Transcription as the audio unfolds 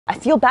I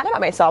feel bad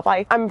about myself.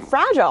 I'm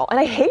fragile and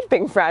I hate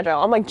being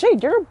fragile. I'm like,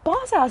 Jade, you're a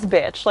boss ass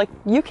bitch. Like,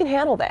 you can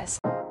handle this.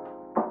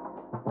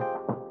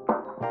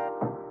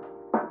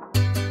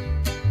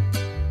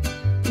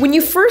 When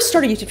you first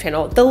start a YouTube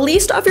channel, the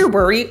least of your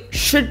worry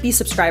should be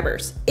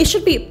subscribers. It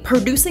should be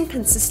producing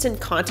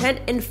consistent content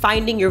and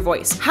finding your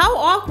voice. How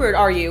awkward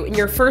are you in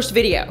your first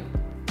video?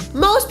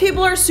 Most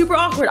people are super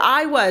awkward.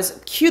 I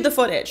was. Cue the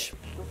footage.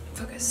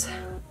 Focus.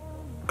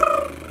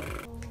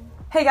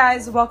 Hey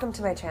guys, welcome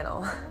to my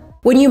channel.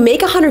 When you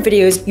make 100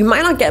 videos, you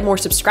might not get more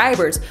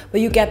subscribers,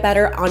 but you get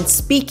better on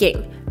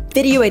speaking,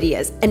 video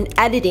ideas, and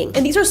editing.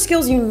 And these are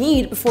skills you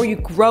need before you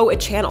grow a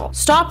channel.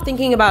 Stop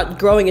thinking about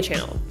growing a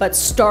channel, but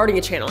starting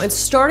a channel. And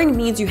starting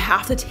means you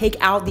have to take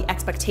out the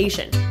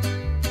expectation.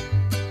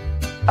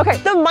 Okay,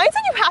 the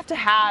mindset you have to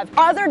have,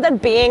 other than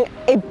being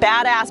a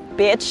badass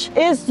bitch,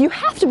 is you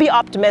have to be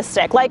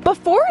optimistic. Like,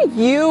 before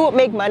you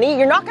make money,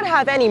 you're not gonna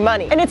have any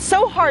money. And it's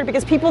so hard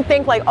because people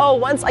think like, oh,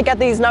 once I get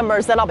these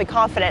numbers, then I'll be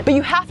confident. But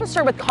you have to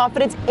start with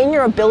confidence in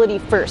your ability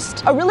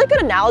first. A really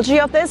good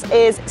analogy of this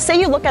is, say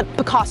you look at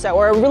Picasso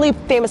or a really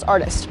famous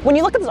artist. When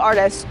you look at this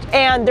artist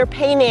and they're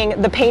painting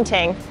the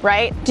painting,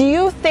 right? Do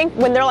you think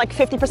when they're like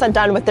 50%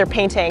 done with their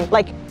painting,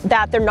 like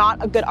that they're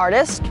not a good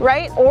artist,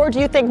 right? Or do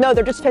you think, no,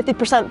 they're just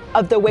 50%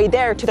 of the way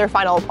there to their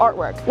final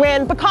artwork?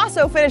 When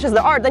Picasso finishes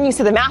the art, then you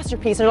see the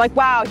masterpiece and you're like,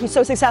 wow, he's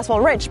so successful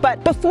and rich.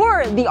 But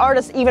before the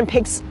artist even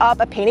picks up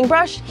a painting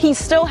brush, he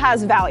still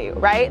has value,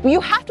 right?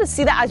 You have to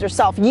see that as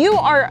yourself. You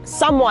are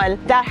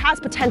someone that has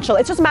potential.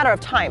 It's just a matter of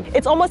time.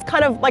 It's almost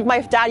kind of like my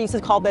dad used to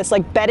call this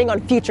like betting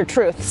on future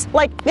truths.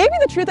 Like, maybe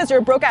the truth is you're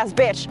a broke ass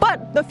bitch,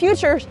 but the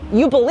future,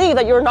 you believe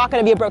that you're not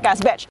gonna be a broke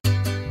ass bitch.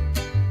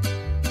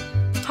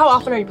 How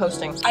often are you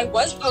posting? I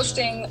was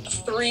posting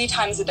 3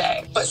 times a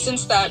day, but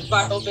since that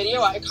viral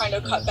video, I kind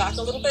of cut back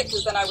a little bit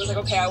because then I was like,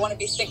 okay, I want to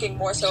be thinking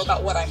more so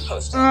about what I'm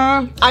posting.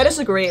 I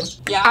disagree.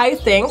 Yeah. I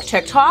think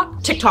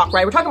TikTok,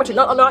 right? We're talking about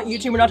TikTok, not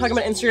YouTube, we're not talking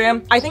about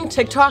Instagram. I think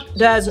TikTok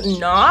does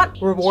not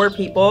reward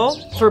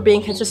people for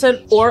being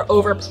consistent or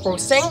over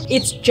posting.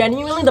 It's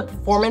genuinely the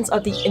performance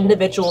of the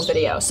individual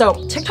video. So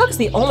TikTok is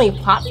the only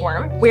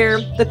platform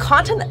where the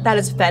content that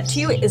is fed to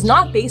you is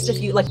not based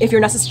if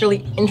you're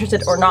necessarily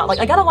interested or not. Like,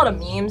 I got a lot of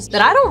memes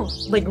that I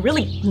don't like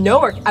really know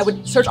or I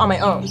would search on my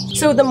own.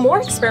 So the more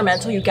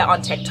experimental you get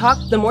on TikTok,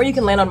 the more you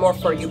can land on more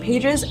For You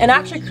pages and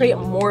actually create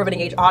more of an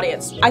engaged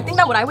audience. I think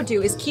that what I would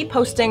do is keep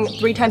posting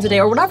 3 times a day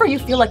or whatever you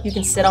feel like you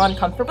can sit on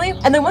comfortably.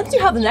 And then once you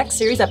have the next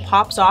series that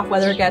pops off,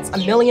 whether it gets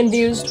 1 million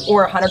views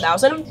or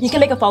 100,000, you can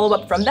make a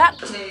follow-up from that.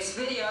 Today's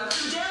video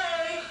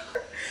today.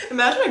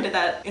 Imagine I did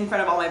that in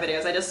front of all my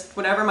videos. I just,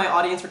 whenever my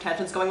audience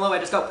retention's going low, I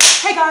just go,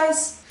 hey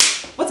guys,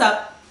 what's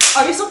up?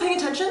 Are you still paying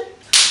attention?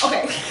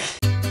 Okay.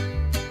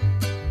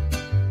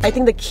 I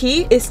think the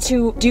key is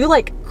to do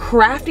like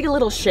crafty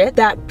little shit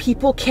that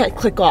people can't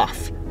click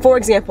off. For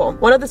example,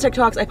 one of the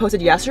TikToks I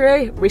posted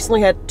yesterday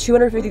recently had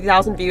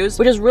 250,000 views,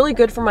 which is really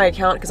good for my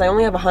account because I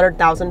only have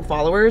 100,000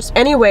 followers.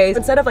 Anyways,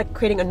 instead of like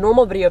creating a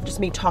normal video of just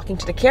me talking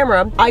to the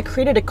camera, I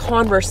created a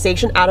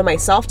conversation out of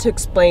myself to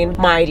explain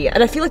my idea.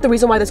 And I feel like the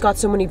reason why this got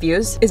so many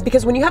views is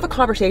because when you have a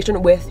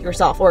conversation with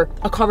yourself or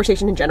a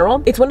conversation in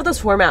general, it's one of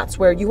those formats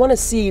where you want to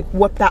see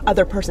what that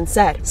other person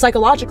said.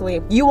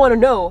 Psychologically, you want to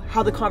know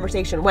how the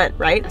conversation went,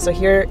 right? So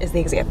here is the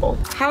example.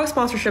 How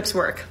sponsorships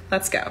work.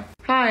 Let's go.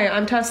 Hi,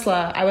 I'm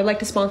Tesla. I would like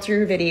to sponsor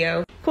your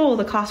video. Cool,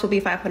 the cost will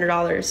be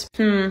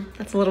 $500.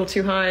 That's a little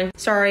too high.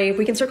 Sorry,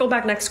 we can circle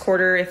back next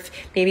quarter if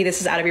maybe this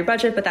is out of your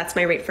budget, but that's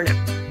my rate for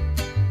now.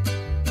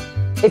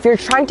 If you're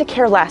trying to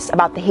care less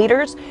about the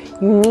haters,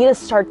 you need to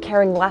start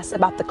caring less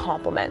about the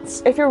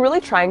compliments. If you're really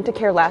trying to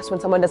care less when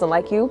someone doesn't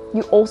like you,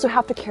 you also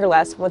have to care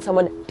less when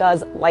someone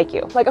does like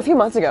you. Like a few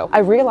months ago, I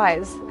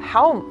realized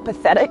how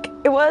pathetic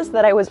it was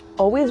that I was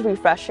always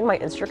refreshing my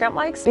Instagram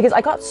likes because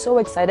I got so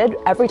excited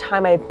every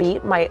time I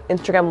beat my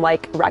Instagram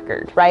like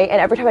record, right? And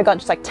every time I got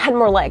just like 10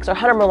 more likes or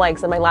 100 more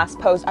likes than my last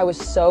post, I was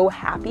so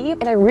happy.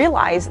 And I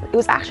realized it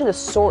was actually the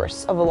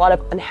source of a lot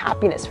of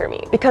unhappiness for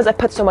me because I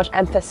put so much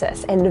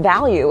emphasis and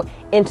value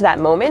into that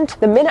moment.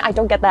 The minute I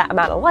don't get that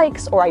amount of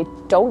likes or I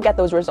don't get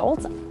those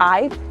results,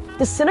 I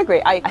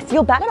disintegrate. I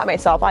feel bad about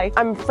myself.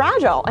 I'm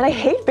fragile and I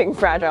hate being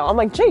fragile. I'm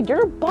like, Jade,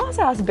 you're a boss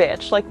ass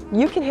bitch. Like,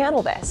 you can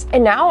handle this.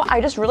 And now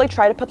I just really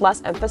try to put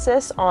less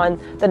emphasis on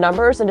the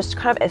numbers and just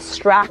kind of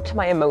extract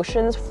my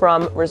emotions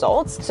from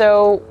results.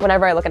 So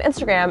whenever I look at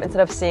Instagram,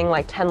 instead of seeing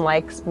like 10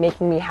 likes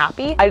making me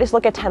happy, I just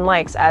look at 10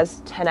 likes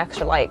as 10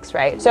 extra likes,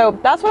 right? So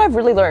that's what I've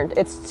really learned.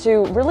 It's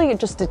to really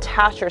just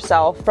detach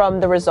yourself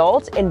from the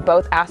results in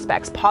both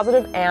aspects,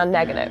 positive and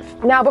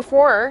negative. Now,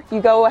 before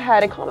you go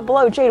ahead and comment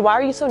below, Jade, why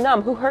are you so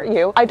numb? Who hurt you?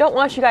 I don't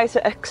want you guys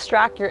to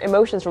extract your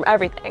emotions from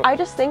everything. I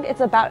just think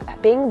it's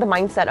about being the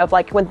mindset of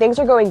like, when things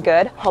are going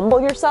good, humble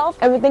yourself,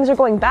 and when things are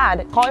going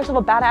bad, call yourself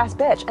a badass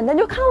bitch, and then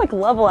you'll kind of like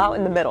level out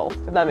in the middle,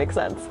 if that makes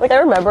sense. Like, I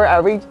remember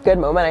every good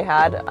moment I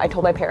had, I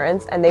told my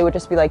parents, and they would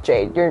just be like,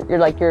 Jade,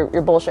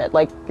 you're bullshit,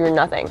 like, you're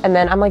nothing. And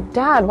then I'm like,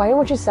 Dad, why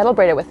don't you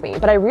celebrate it with me?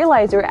 But I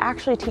realized they were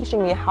actually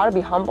teaching me how to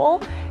be humble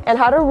and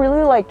how to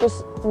really like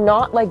just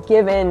not like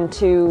give in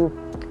to,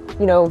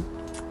 you know,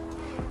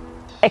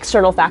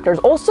 external factors.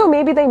 Also,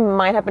 maybe they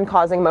might have been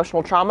causing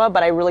emotional trauma,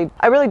 but I really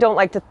don't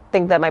like to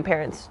think that my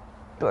parents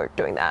were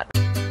doing that.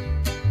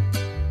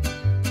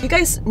 You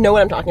guys know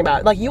what I'm talking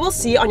about. Like, you will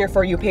see on your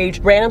For You page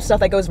random stuff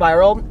that goes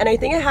viral, and I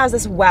think it has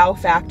this wow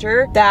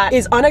factor that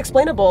is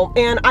unexplainable,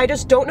 and I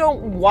just don't know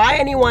why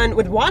anyone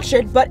would watch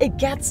it, but it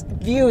gets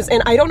views,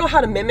 and I don't know how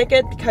to mimic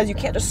it because you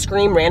can't just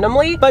scream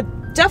randomly, but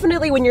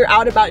definitely when you're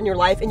out about in your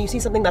life and you see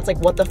something that's like,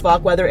 what the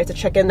fuck, whether it's a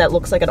chicken that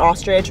looks like an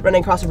ostrich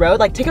running across the road,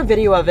 like take a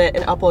video of it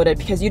and upload it,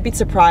 because you'd be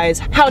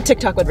surprised how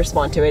TikTok would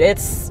respond to it.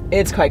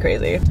 It's quite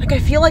crazy. Like, I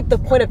feel like the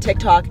point of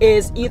TikTok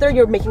is either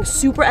you're making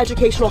super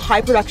educational,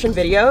 high production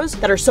videos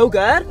that are so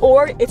good,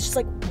 or it's just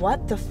like,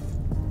 what the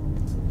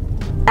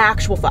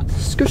actual fuck?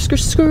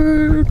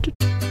 Skirt.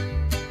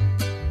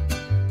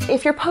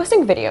 If you're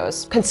posting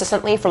videos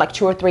consistently for like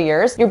 2 or 3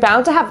 years, you're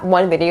bound to have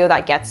one video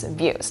that gets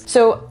views.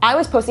 So I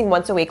was posting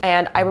once a week,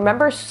 and I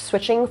remember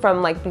switching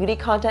from like beauty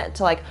content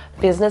to like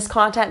business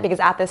content, because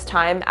at this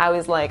time I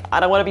was like, I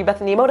don't want to be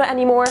Bethany Moda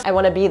anymore. I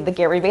want to be the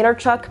Gary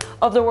Vaynerchuk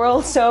of the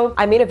world. So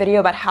I made a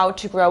video about how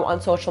to grow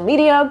on social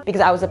media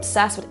because I was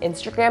obsessed with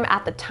Instagram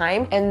at the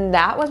time. And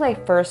that was my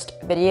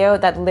first video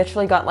that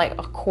literally got like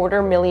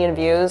 250,000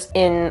 views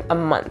in a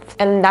month.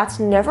 And that's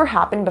never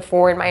happened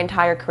before in my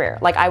entire career.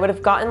 Like, I would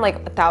have gotten like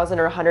 1,000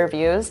 or 100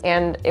 views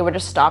and it would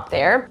just stop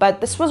there.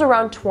 But this was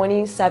around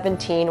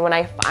 2017 when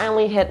I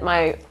finally hit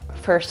my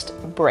first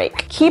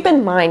break. Keep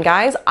in mind,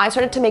 guys, I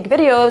started to make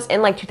videos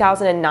in like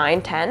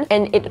 2009-10,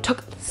 and it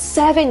took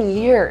 7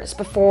 years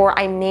before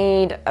I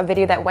made a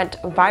video that went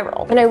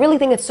viral. And I really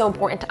think it's so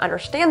important to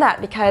understand that,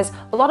 because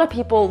a lot of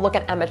people look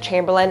at Emma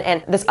Chamberlain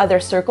and this other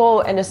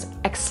circle and just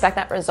expect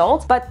that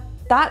result, but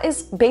that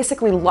is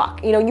basically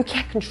luck. You know, you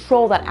can't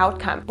control that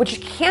outcome. What you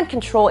can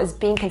control is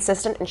being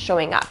consistent and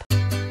showing up.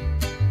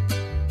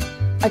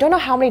 I don't know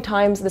how many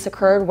times this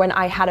occurred when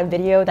I had a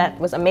video that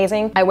was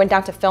amazing. I went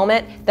down to film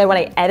it, then when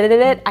I edited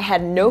it, I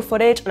had no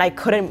footage and I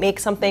couldn't make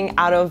something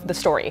out of the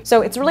story.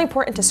 So it's really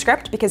important to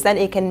script, because then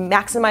it can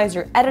maximize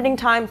your editing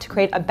time to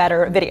create a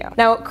better video.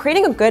 Now,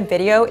 creating a good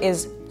video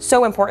is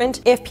so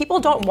important. If people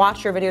don't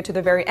watch your video to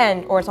the very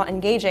end, or it's not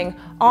engaging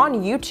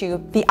on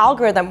YouTube, the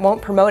algorithm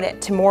won't promote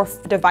it to more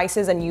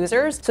devices and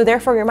users. So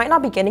therefore, you might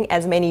not be getting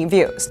as many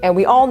views. And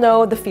we all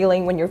know the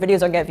feeling when your videos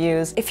don't get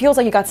views. It feels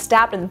like you got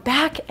stabbed in the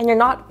back and you're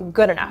not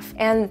good enough.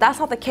 And that's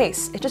not the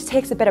case. It just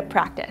takes a bit of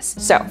practice.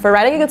 So for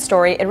writing a good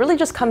story, it really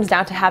just comes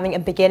down to having a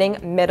beginning,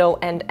 middle,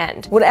 and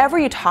end. Whatever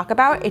you talk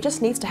about, it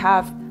just needs to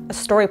have a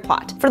story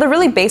plot. For the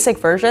really basic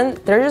version,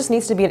 there just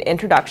needs to be an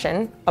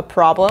introduction, a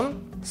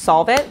problem,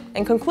 solve it,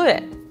 and conclude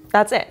it.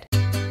 That's it.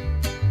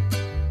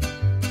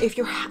 If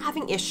you're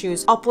having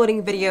issues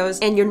uploading videos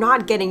and you're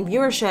not getting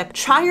viewership,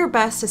 try your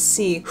best to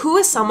see who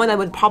is someone that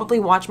would probably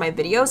watch my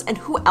videos and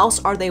who else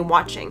are they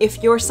watching.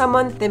 If you're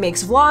someone that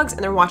makes vlogs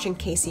and they're watching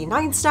Casey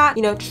Neistat,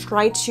 you know,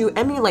 try to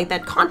emulate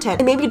that content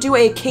and maybe do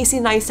a Casey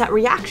Neistat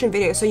reaction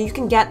video so you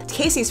can get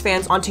Casey's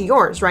fans onto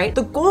yours, right?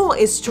 The goal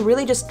is to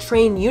really just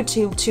train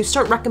YouTube to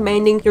start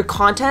recommending your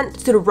content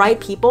to the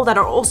right people that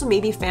are also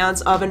maybe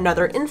fans of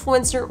another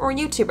influencer or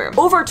YouTuber.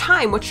 Over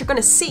time, what you're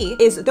gonna see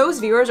is those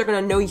viewers are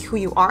gonna know who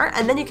you are,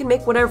 and then you can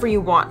make whatever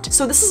you want.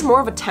 So this is more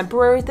of a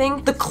temporary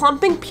thing. The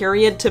clumping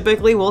period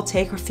typically will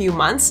take a few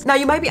months. Now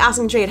you might be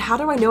asking, Jade, how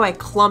do I know I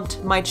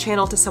clumped my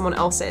channel to someone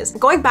else's?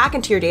 Going back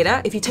into your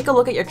data, if you take a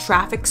look at your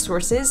traffic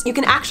sources, you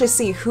can actually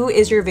see who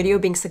is your video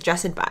being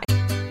suggested by.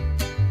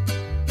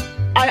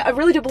 I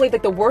really do believe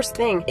like the worst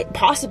thing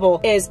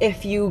possible is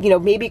if you know,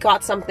 maybe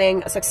got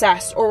something, a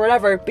success or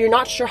whatever, but you're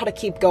not sure how to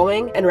keep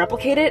going and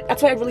replicate it.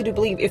 That's why I really do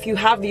believe if you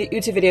have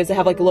YouTube videos that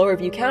have like lower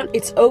view count,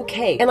 it's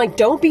okay. And like,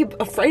 don't be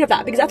afraid of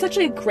that, because that's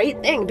actually a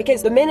great thing,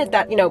 because the minute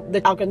that, you know,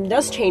 the algorithm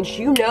does change,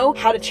 you know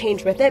how to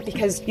change with it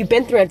because you've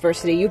been through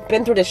adversity, you've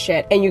been through this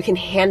shit, and you can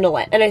handle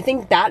it. And I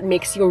think that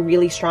makes you a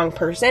really strong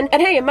person.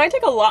 And hey, it might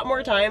take a lot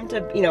more time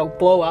to, you know,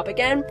 blow up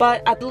again,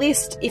 but at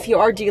least if you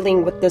are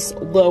dealing with this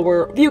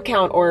lower view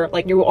count or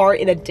like you are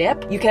in a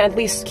dip, you can at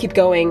least keep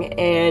going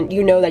and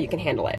you know that you can handle it.